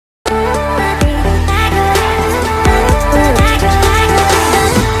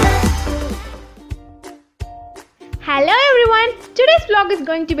vlog is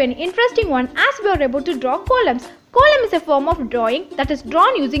going to be an interesting one as we are about to draw columns. Kolam is a form of drawing that is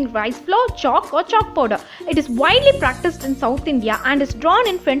drawn using rice flour, chalk or chalk powder. It is widely practiced in South India and is drawn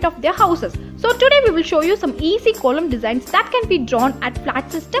in front of their houses. So today we will show you some easy column designs that can be drawn at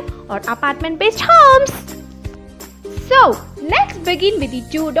flat system or apartment based homes. So let's begin with the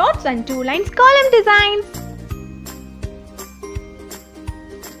 2 dots and 2 lines column designs.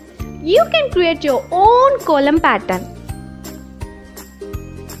 You can create your own column pattern.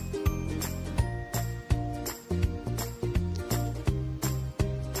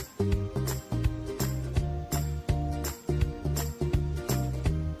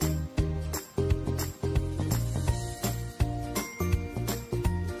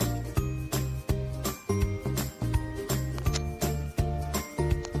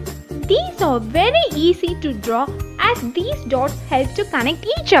 These are very easy to draw as these dots help to connect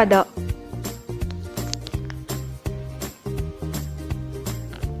each other.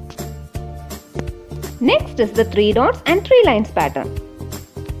 Next is the 3 dots and 3 lines pattern.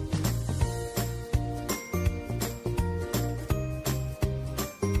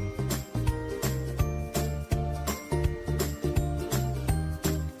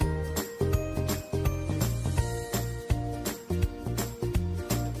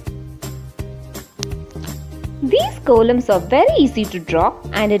 These columns are very easy to draw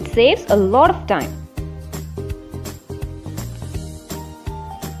and it saves a lot of time.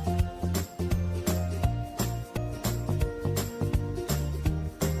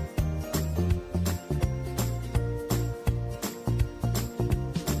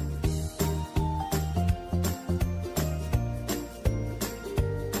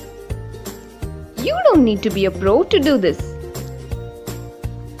 You don't need to be a pro to do this.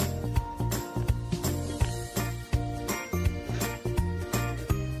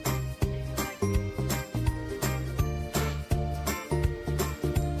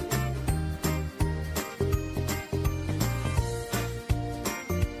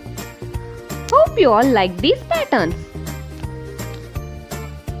 Hope you all like these patterns.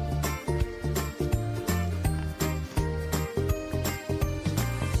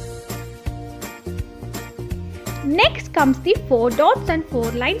 Next comes the 4 dots and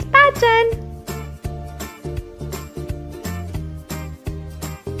 4 lines pattern.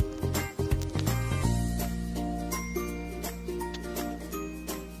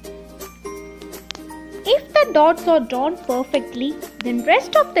 If the dots are drawn perfectly, then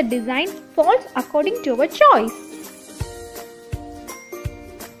rest of the design falls according to our choice.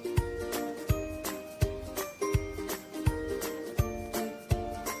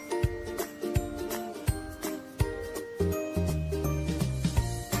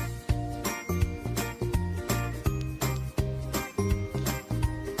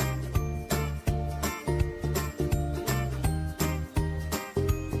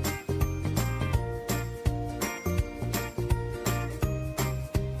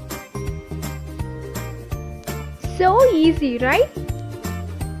 So easy, right?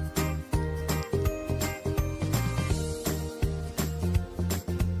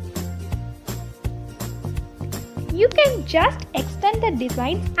 You can just extend the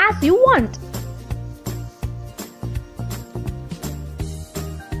designs as you want.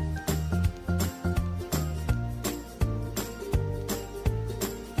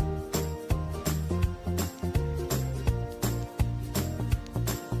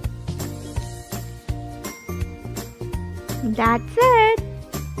 That's it.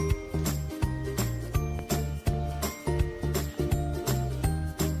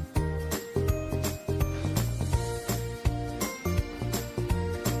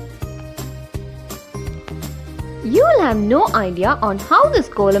 You will have no idea on how this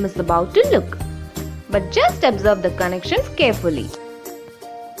column is about to look, but just observe the connections carefully.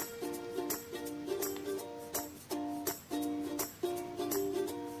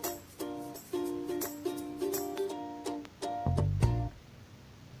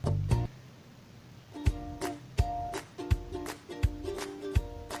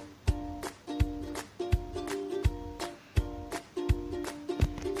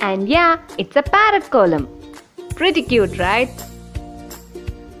 And yeah, it's a parrot column. Pretty cute, right?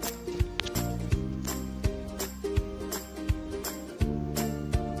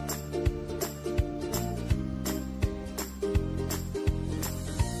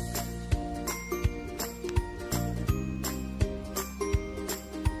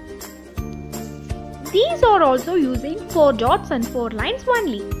 These are also using 4 dots and 4 lines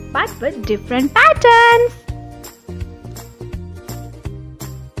only, but with different patterns.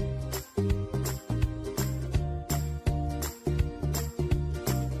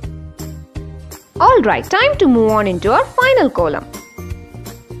 Alright, time to move on into our final column.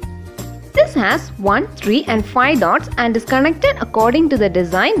 has 1, 3 and 5 dots and is connected according to the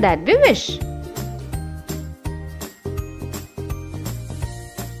design that we wish.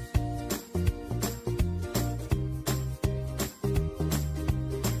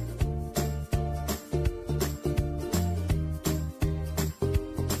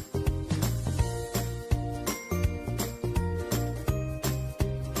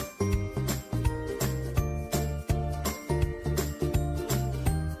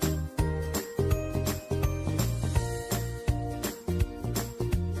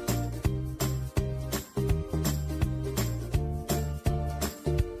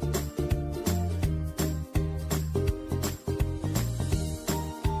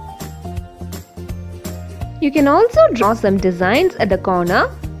 You can also draw some designs at the corner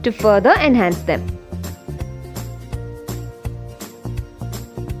to further enhance them.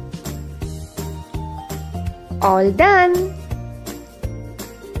 All done!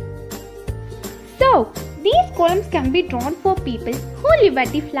 So, these columns can be drawn for people who live at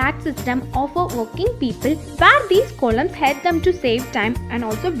the flat system or for working people where these columns help them to save time and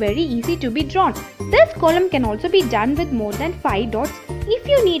also very easy to be drawn. This column can also be done with more than 5 dots. If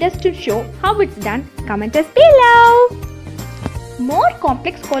you need us to show how it's done, comment us below. More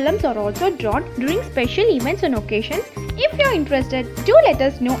complex columns are also drawn during special events and occasions. If you're interested, do let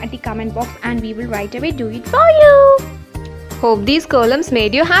us know at the comment box and we will right away do it for you. Hope these columns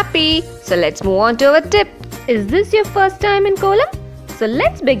made you happy. So let's move on to our tip. Is this your first time in Kolam? So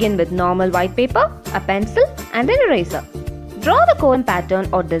let's begin with normal white paper, a pencil and an eraser. Draw the Kolam pattern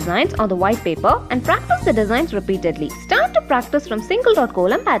or designs on the white paper and practice the designs repeatedly. Start to practice from single dot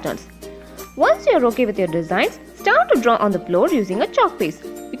Kolam patterns. Once you are okay with your designs, start to draw on the floor using a chalk piece.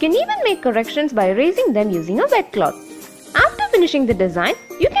 You can even make corrections by erasing them using a wet cloth. After finishing the design,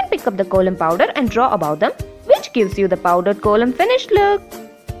 you can pick up the Kolam powder and draw about them, which gives you the powdered Kolam finished look.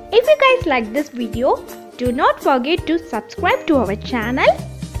 If you guys like this video, do not forget to subscribe to our channel,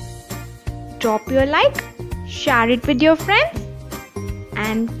 drop your like, share it with your friends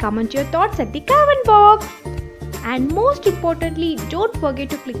and comment your thoughts at the comment box. And most importantly, don't forget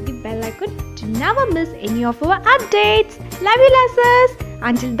to click the bell icon to never miss any of our updates. Love you lasses.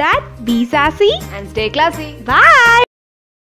 Until that, be sassy And stay classy. Bye.